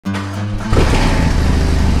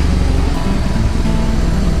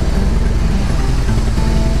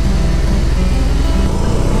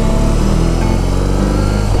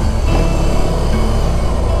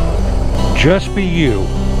Just be you.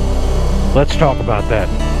 Let's talk about that.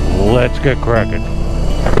 Let's get cracking.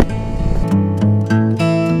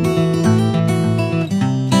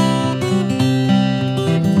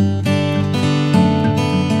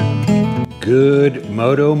 Good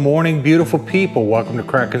moto morning, beautiful people. Welcome to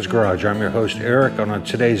Kraken's Garage. I'm your host, Eric, and on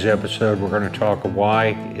today's episode, we're going to talk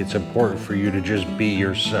why it's important for you to just be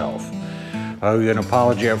yourself. I owe you an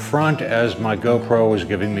apology up front as my GoPro was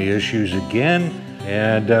giving me issues again,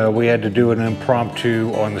 and we had to do an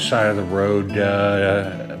impromptu on the side of the road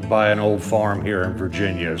by an old farm here in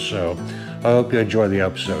Virginia. So I hope you enjoy the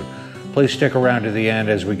episode. Please stick around to the end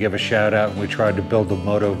as we give a shout out, and we tried to build the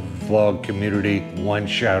moto vlog community one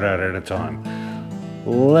shout out at a time.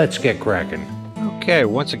 Let's get cracking. Okay,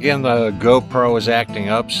 once again the GoPro is acting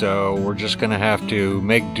up, so we're just gonna have to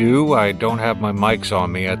make do. I don't have my mics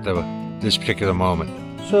on me at this particular moment.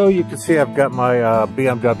 So you can see I've got my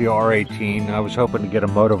BMW R18. I was hoping to get a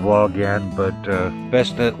moto vlog in, but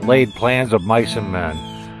best laid plans of mice and men.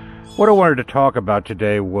 What I wanted to talk about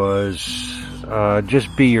today was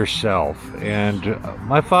just be yourself. And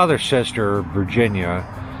my father's sister, Virginia,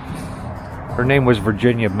 her name was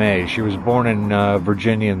Virginia May. She was born in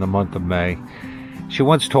Virginia in the month of May. She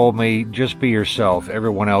once told me, just be yourself,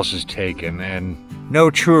 everyone else is taken. And no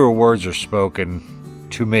truer words are spoken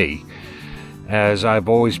to me, as I've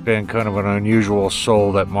always been kind of an unusual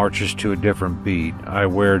soul that marches to a different beat. I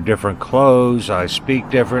wear different clothes, I speak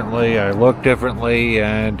differently, I look differently,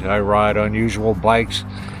 and I ride unusual bikes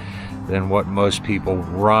than what most people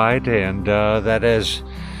ride, and that has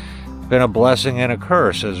been a blessing and a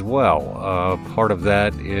curse as well. Part of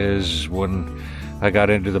that is when I got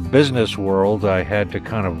into the business world, I had to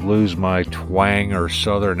kind of lose my twang or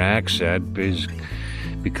southern accent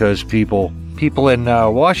because people in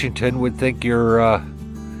Washington would think you're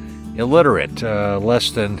illiterate,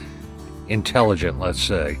 less than intelligent, let's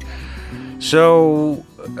say. So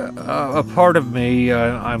a part of me,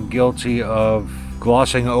 I'm guilty of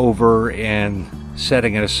glossing over and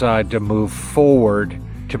setting it aside to move forward,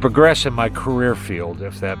 to progress in my career field,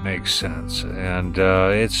 if that makes sense. And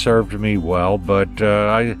it served me well, but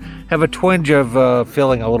I have a twinge of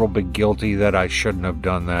feeling a little bit guilty that I shouldn't have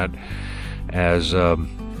done that, as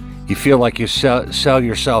you feel like you sell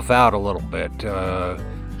yourself out a little bit.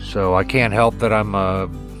 So I can't help that I'm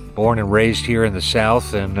born and raised here in the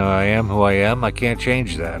South, and I am who I am. I can't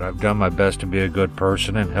change that. I've done my best to be a good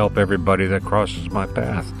person and help everybody that crosses my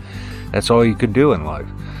path. That's all you can do in life.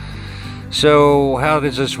 So how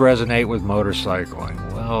does this resonate with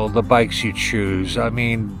motorcycling? Well, the bikes you choose. I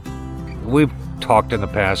mean, we've talked in the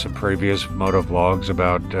past in previous moto vlogs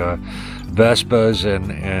about Vespas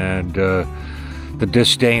and the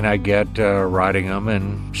disdain I get riding them,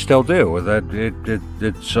 and still do.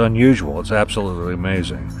 It's unusual. It's absolutely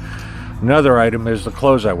amazing. Another item is the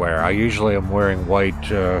clothes I wear. I usually am wearing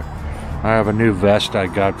white. I have a new vest I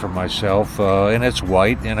got for myself, and it's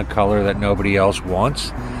white in a color that nobody else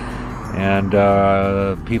wants. And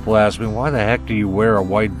people ask me, why the heck do you wear a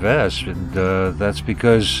white vest? And that's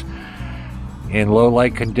because in low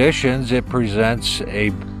light conditions, it presents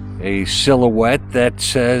a silhouette that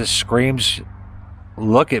screams,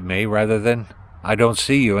 look at me, rather than I don't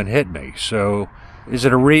see you and hit me. So is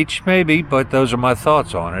it a reach? Maybe, but those are my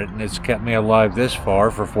thoughts on it, and it's kept me alive this far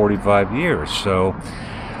for 45 years. So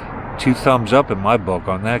 2 thumbs up in my book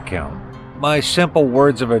on that count. My simple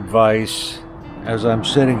words of advice as I'm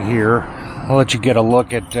sitting here, I'll let you get a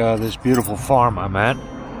look at this beautiful farm I'm at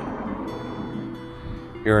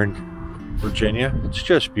here in Virginia. It's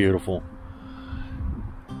just beautiful.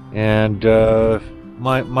 And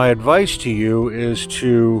my advice to you is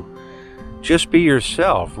to just be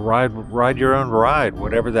yourself. Ride your own ride,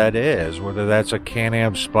 whatever that is, whether that's a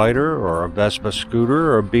Can-Am Spider or a Vespa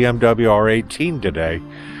scooter or a BMW R18 today.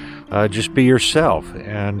 Just be yourself,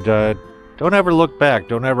 and don't ever look back.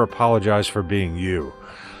 Don't ever apologize for being you.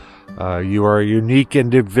 You are a unique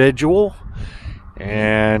individual,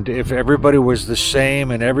 and if everybody was the same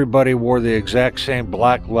and everybody wore the exact same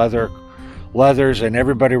black leathers and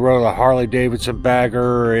everybody rode a Harley-Davidson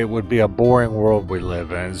bagger, it would be a boring world we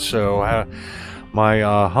live in. So my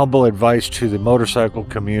humble advice to the motorcycle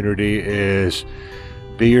community is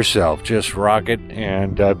be yourself. Just rock it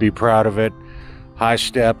and be proud of it. High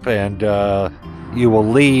step, and you will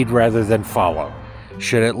lead rather than follow.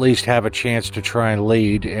 Should at least have a chance to try and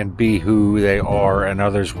lead and be who they are, and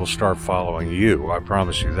others will start following you. I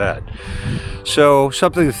promise you that. So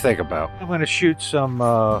something to think about. I'm going to shoot some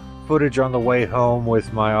footage on the way home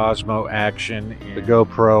with my Osmo Action. The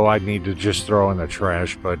GoPro I need to just throw in the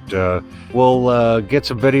trash, but we'll get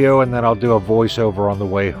some video, and then I'll do a voiceover on the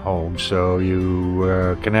way home, so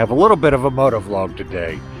you can have a little bit of a moto vlog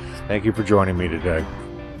today. Thank you for joining me today.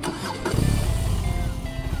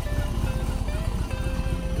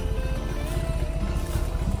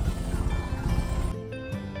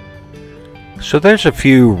 So there's a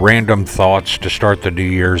few random thoughts to start the New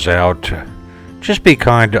Year's out. Just be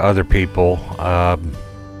kind to other people.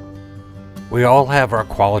 We all have our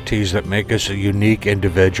qualities that make us unique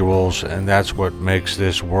individuals, and that's what makes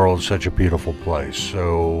this world such a beautiful place.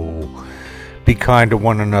 So be kind to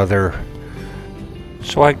one another.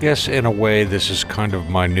 So I guess in a way this is kind of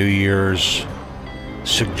my New Year's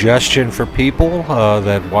suggestion for people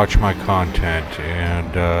that watch my content,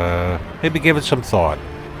 and maybe give it some thought.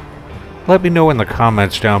 Let me know in the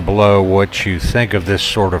comments down below what you think of this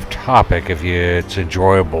sort of topic, if it's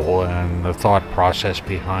enjoyable, and the thought process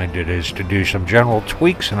behind it is to do some general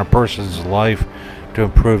tweaks in a person's life to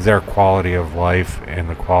improve their quality of life and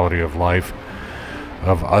the quality of life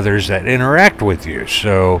of others that interact with you.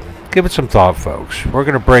 So give it some thought, folks. We're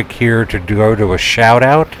going to break here to go to a shout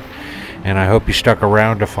out, and I hope you stuck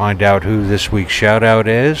around to find out who this week's shout out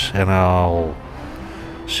is, and I'll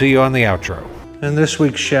see you on the outro. And this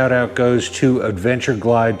week's shout out goes to Adventure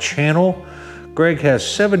Glide channel. Greg has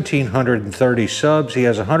 1,730 subs. He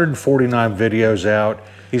has 149 videos out.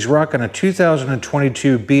 He's rocking a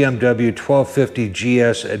 2022 BMW 1250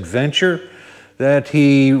 GS Adventure that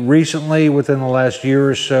he recently, within the last year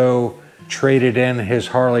or so, traded in his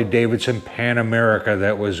Harley-Davidson Pan America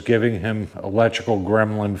that was giving him electrical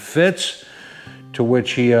gremlin fits, to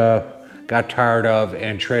which he got tired of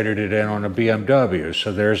and traded it in on a BMW.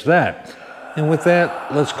 So there's that. And with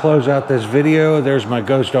that, let's close out this video. There's my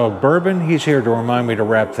ghost dog Bourbon. He's here to remind me to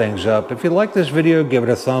wrap things up. If you liked this video, give it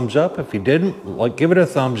a thumbs up. If you didn't, give it a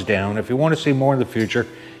thumbs down. If you want to see more in the future,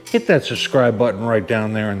 hit that subscribe button right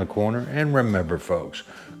down there in the corner. And remember, folks,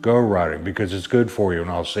 go riding because it's good for you,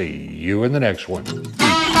 and I'll see you in the next one. Peace.